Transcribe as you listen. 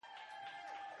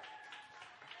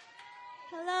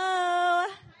Hello.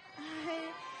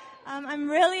 I'm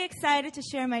really excited to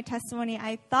share my testimony.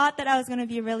 I thought that I was going to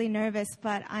be really nervous,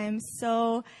 but I am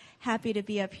so happy to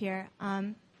be up here.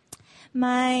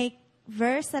 My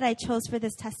verse that I chose for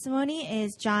this testimony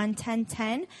is John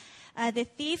 10:10. The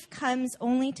thief comes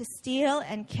only to steal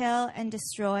and kill and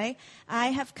destroy. I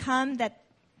have come that...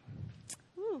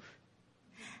 Ooh.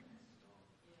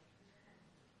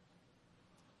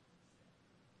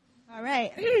 All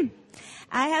right.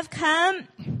 I have come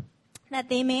that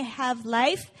they may have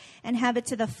life and have it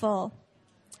to the full.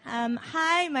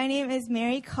 Hi, my name is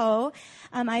Mary Coe.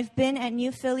 I've been at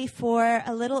New Philly for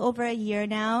a little over a year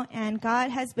now, and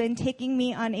God has been taking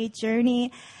me on a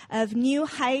journey of new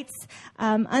heights,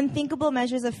 unthinkable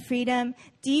measures of freedom,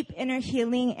 deep inner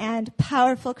healing, and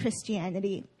powerful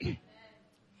Christianity.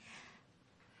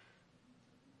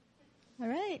 All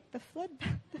right, the flood.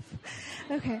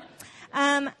 Okay.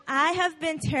 I have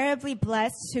been terribly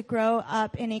blessed to grow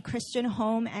up in a Christian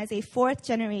home as a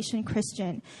fourth-generation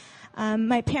Christian.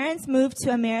 My parents moved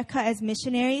to America as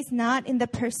missionaries, not in the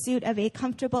pursuit of a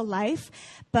comfortable life,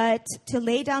 but to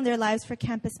lay down their lives for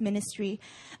campus ministry.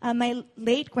 My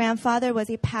late grandfather was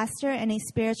a pastor and a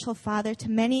spiritual father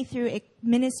to many through a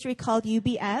ministry called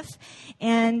UBF,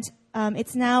 and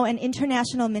it's now an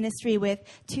international ministry with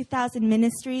 2,000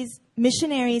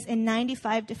 missionaries in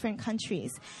 95 different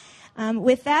countries.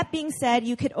 With that being said,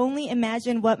 you could only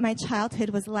imagine what my childhood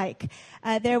was like.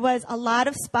 There was a lot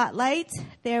of spotlight.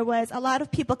 There was a lot of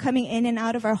people coming in and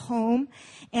out of our home,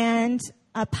 and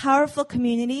a powerful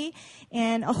community,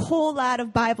 and a whole lot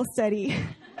of Bible study.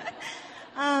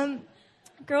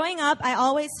 Growing up, I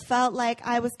always felt like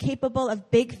I was capable of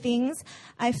big things.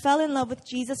 I fell in love with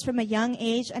Jesus from a young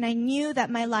age, and I knew that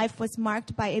my life was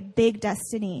marked by a big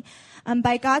destiny.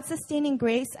 By God's sustaining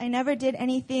grace, I never did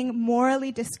anything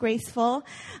morally disgraceful.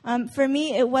 For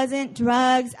me, it wasn't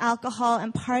drugs, alcohol,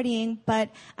 and partying, but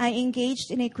I engaged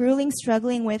in a grueling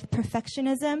struggling with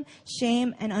perfectionism,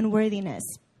 shame, and unworthiness.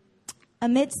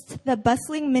 Amidst the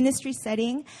bustling ministry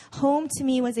setting, home to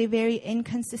me was a very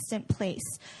inconsistent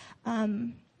place.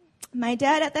 My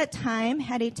dad at that time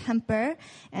had a temper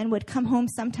and would come home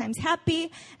sometimes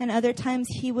happy, and other times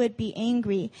he would be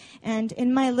angry. And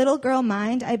in my little girl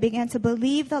mind, I began to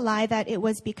believe the lie that it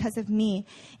was because of me.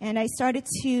 And I started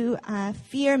to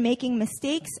fear making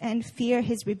mistakes and fear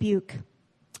his rebuke.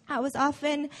 I was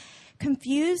often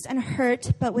confused and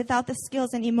hurt, but without the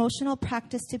skills and emotional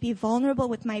practice to be vulnerable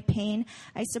with my pain,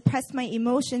 I suppressed my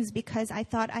emotions because I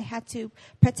thought I had to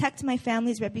protect my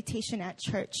family's reputation at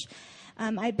church.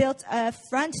 I built a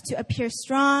front to appear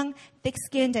strong,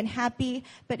 thick-skinned, and happy,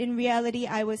 but in reality,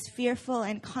 I was fearful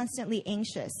and constantly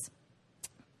anxious.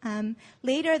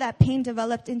 Later, that pain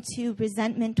developed into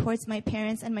resentment towards my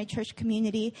parents and my church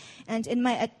community, and in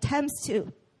my attempts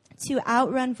to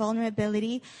outrun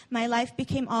vulnerability, my life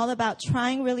became all about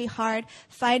trying really hard,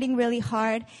 fighting really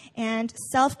hard, and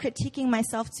self-critiquing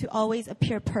myself to always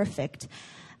appear perfect.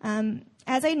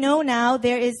 As I know now,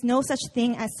 there is no such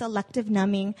thing as selective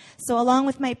numbing. So along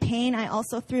with my pain, I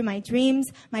also threw my dreams,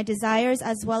 my desires,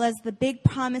 as well as the big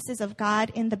promises of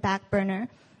God in the back burner.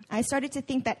 I started to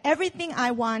think that everything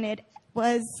I wanted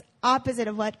was opposite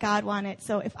of what God wanted.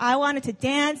 So if I wanted to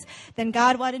dance, then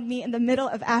God wanted me in the middle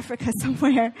of Africa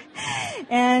somewhere.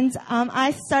 And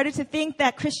I started to think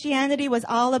that Christianity was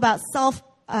all about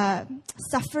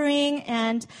suffering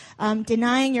and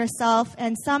denying yourself,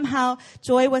 and somehow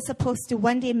joy was supposed to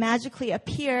one day magically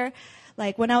appear,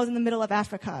 like when I was in the middle of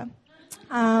Africa.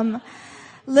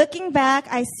 Looking back,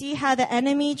 I see how the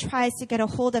enemy tries to get a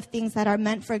hold of things that are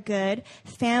meant for good: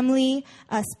 family,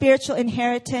 spiritual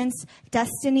inheritance,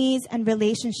 destinies, and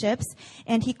relationships.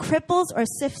 And he cripples or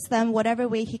sifts them whatever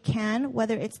way he can,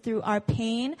 whether it's through our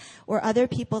pain or other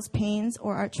people's pains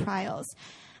or our trials.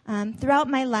 Throughout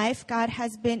my life, God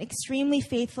has been extremely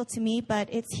faithful to me, but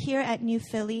it's here at New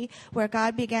Philly where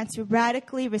God began to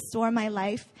radically restore my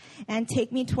life and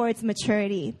take me towards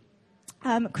maturity.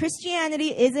 Christianity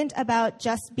isn't about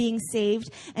just being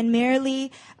saved and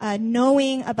merely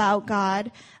knowing about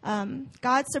God.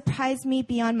 God surprised me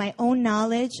beyond my own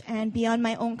knowledge and beyond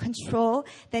my own control,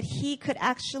 that he could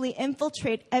actually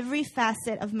infiltrate every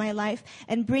facet of my life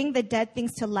and bring the dead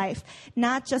things to life.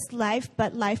 Not just life,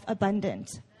 but life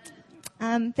abundant.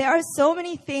 There are so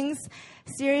many things,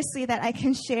 seriously, that I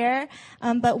can share,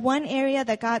 but one area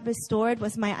that God restored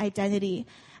was my identity.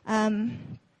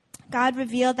 God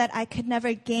revealed that I could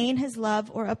never gain his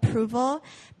love or approval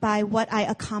by what I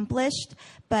accomplished,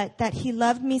 but that he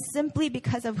loved me simply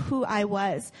because of who I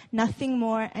was, nothing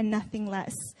more and nothing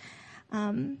less.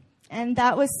 And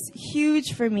that was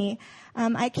huge for me.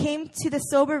 I came to the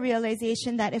sober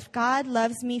realization that if God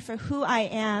loves me for who I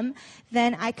am,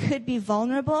 then I could be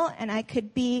vulnerable and I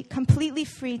could be completely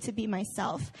free to be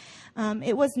myself.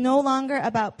 It was no longer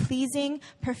about pleasing,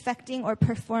 perfecting, or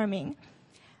performing.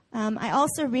 I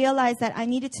also realized that I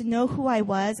needed to know who I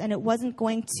was, and it wasn't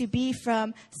going to be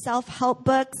from self-help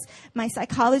books, my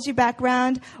psychology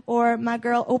background, or my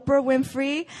girl Oprah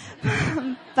Winfrey,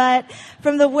 but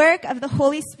from the work of the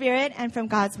Holy Spirit and from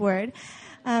God's Word.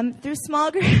 Through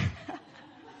small group,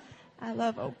 I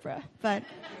love Oprah, but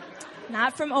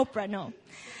not from Oprah, no.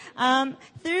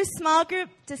 Through small group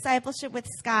discipleship with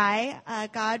Sky,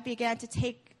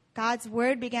 God's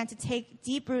word began to take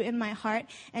deep root in my heart,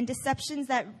 and deceptions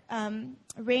that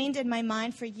reigned in my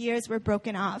mind for years were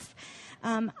broken off.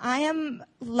 I am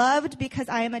loved because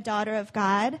I am a daughter of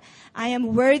God. I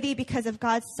am worthy because of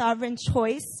God's sovereign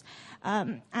choice.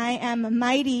 I am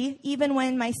mighty even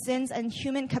when my sins and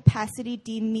human capacity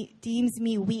deems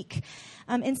me weak.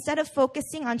 Instead of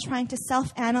focusing on trying to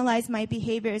self-analyze my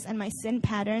behaviors and my sin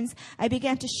patterns, I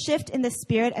began to shift in the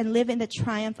Spirit and live in the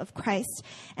triumph of Christ.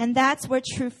 And that's where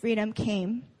true freedom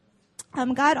came.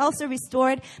 God also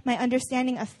restored my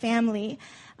understanding of family.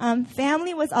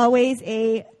 Family was always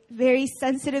a very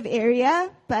sensitive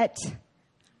area, but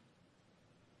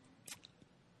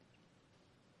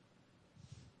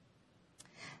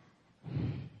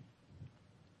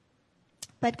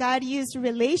God used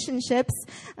relationships,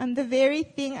 the very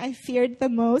thing I feared the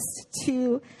most,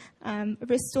 to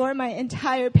restore my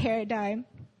entire paradigm.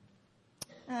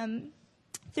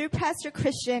 Through Pastor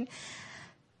Christian,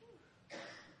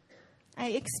 I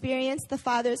experienced the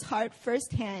Father's heart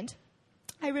firsthand.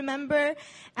 I remember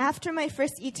after my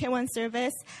first Itaewon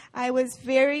service, I was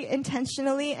very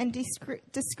intentionally and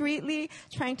discreetly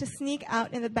trying to sneak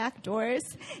out in the back doors,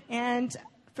 and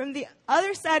from the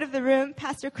other side of the room,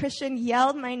 Pastor Christian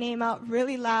yelled my name out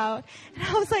really loud. And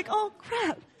I was like, oh,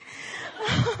 crap.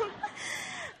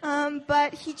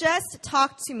 But he just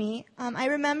talked to me. I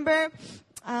remember,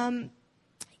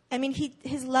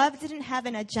 his love didn't have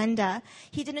an agenda.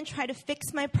 He didn't try to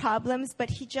fix my problems, but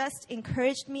he just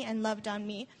encouraged me and loved on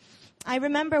me. I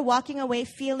remember walking away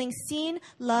feeling seen,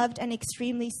 loved, and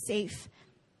extremely safe.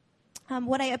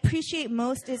 What I appreciate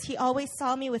most is he always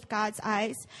saw me with God's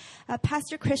eyes.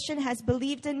 Pastor Christian has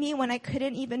believed in me when I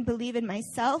couldn't even believe in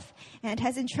myself, and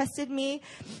has entrusted me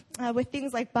with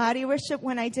things like body worship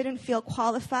when I didn't feel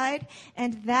qualified,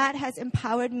 and that has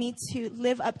empowered me to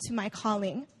live up to my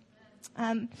calling.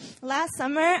 Last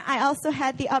summer, I also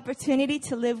had the opportunity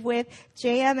to live with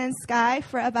JM and Sky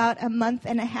for about a month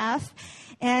and a half,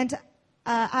 and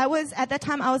at that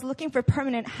time, I was looking for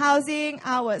permanent housing.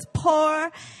 I was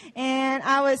poor, and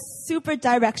I was super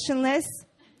directionless.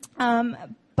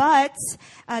 But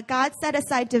God set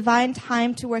aside divine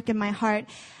time to work in my heart.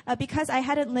 Because I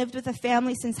hadn't lived with a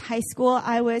family since high school,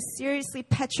 I was seriously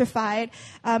petrified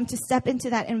to step into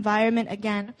that environment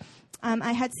again.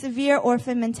 I had severe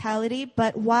orphan mentality,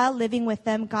 but while living with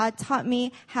them, God taught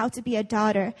me how to be a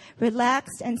daughter,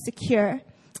 relaxed and secure.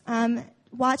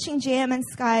 Watching JM and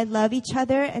Sky love each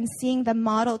other and seeing them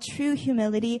model true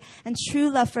humility and true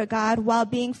love for God while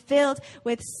being filled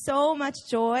with so much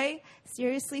joy,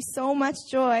 seriously, so much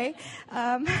joy,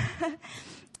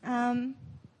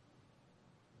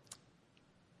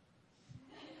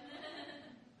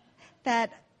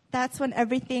 that's when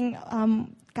everything,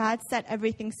 God set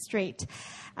everything straight.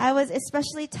 I was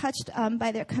especially touched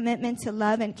by their commitment to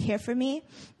love and care for me.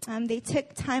 They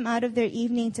took time out of their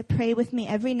evening to pray with me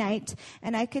every night,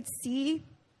 and I could see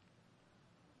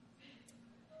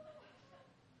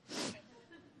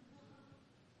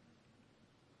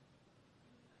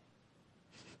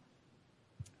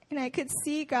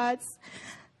God's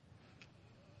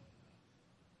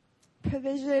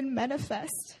provision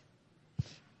manifest.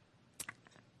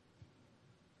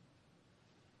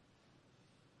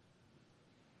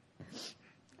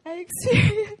 I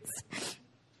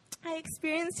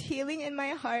experienced healing in my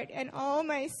heart, and all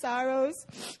my sorrows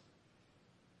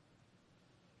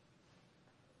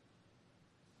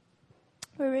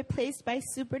were replaced by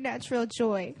supernatural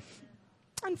joy.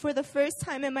 And for the first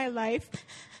time in my life,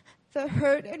 the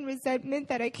hurt and resentment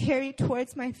that I carried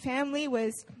towards my family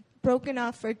was broken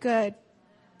off for good.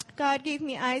 God gave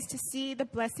me eyes to see the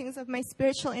blessings of my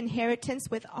spiritual inheritance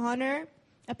with honor,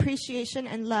 appreciation,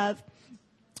 and love.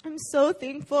 I'm so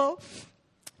thankful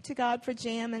to God for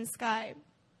JM and Sky.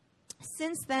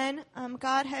 Since then,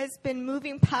 God has been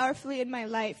moving powerfully in my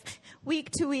life,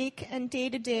 week to week and day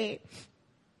to day.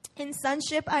 In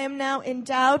sonship, I am now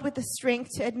endowed with the strength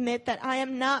to admit that I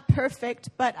am not perfect,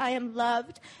 but I am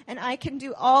loved, and I can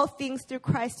do all things through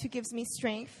Christ who gives me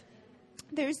strength.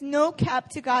 There's no cap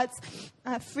to God's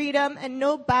freedom and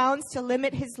no bounds to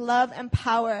limit his love and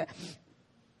power.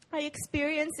 I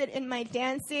experience it in my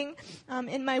dancing,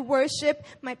 in my worship,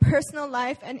 my personal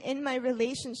life, and in my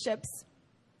relationships.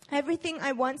 Everything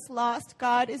I once lost,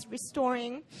 God is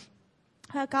restoring.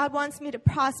 God wants me to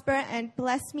prosper and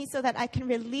bless me so that I can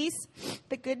release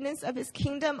the goodness of his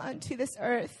kingdom onto this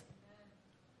earth.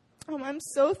 I'm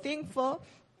so thankful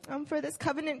for this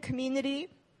covenant community.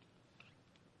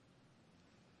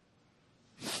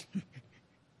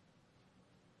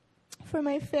 For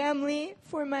my family,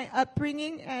 for my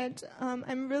upbringing, and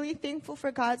I'm really thankful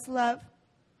for God's love.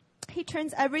 He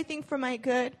turns everything for my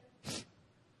good.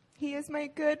 He is my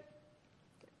good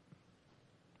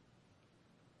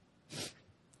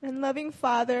and loving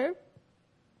Father.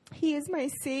 He is my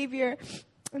Savior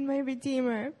and my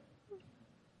Redeemer.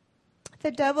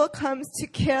 The devil comes to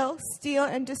kill, steal,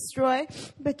 and destroy,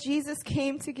 but Jesus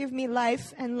came to give me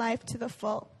life and life to the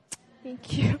full.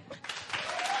 Thank you.